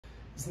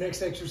This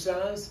next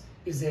exercise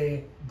is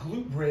a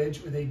glute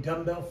bridge with a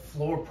dumbbell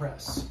floor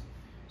press.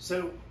 So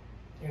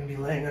you're going to be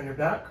laying on your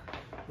back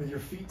with your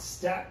feet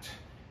stacked,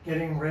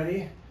 getting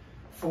ready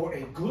for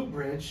a glute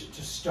bridge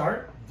to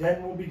start.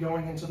 Then we'll be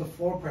going into the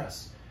floor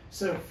press.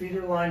 So feet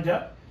are lined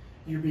up.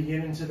 You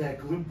begin into that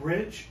glute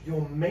bridge.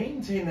 You'll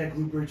maintain that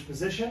glute bridge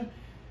position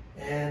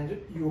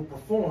and you will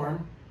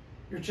perform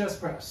your chest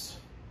press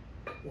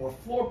or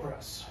floor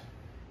press.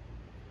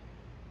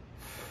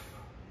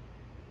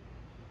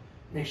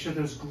 Make sure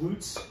those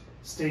glutes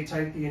stay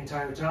tight the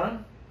entire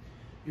time.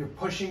 You're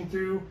pushing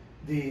through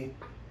the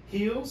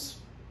heels,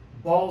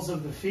 balls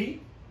of the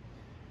feet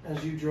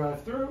as you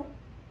drive through.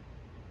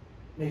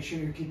 Make sure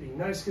you're keeping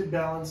nice, good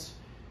balance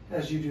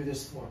as you do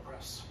this floor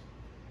press.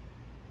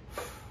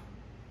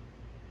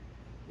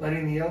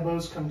 Letting the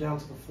elbows come down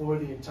to the floor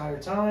the entire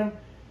time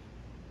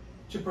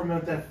to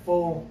promote that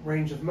full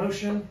range of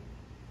motion.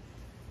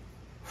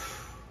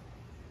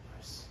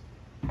 Nice.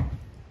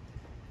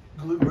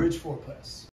 Glute bridge floor press.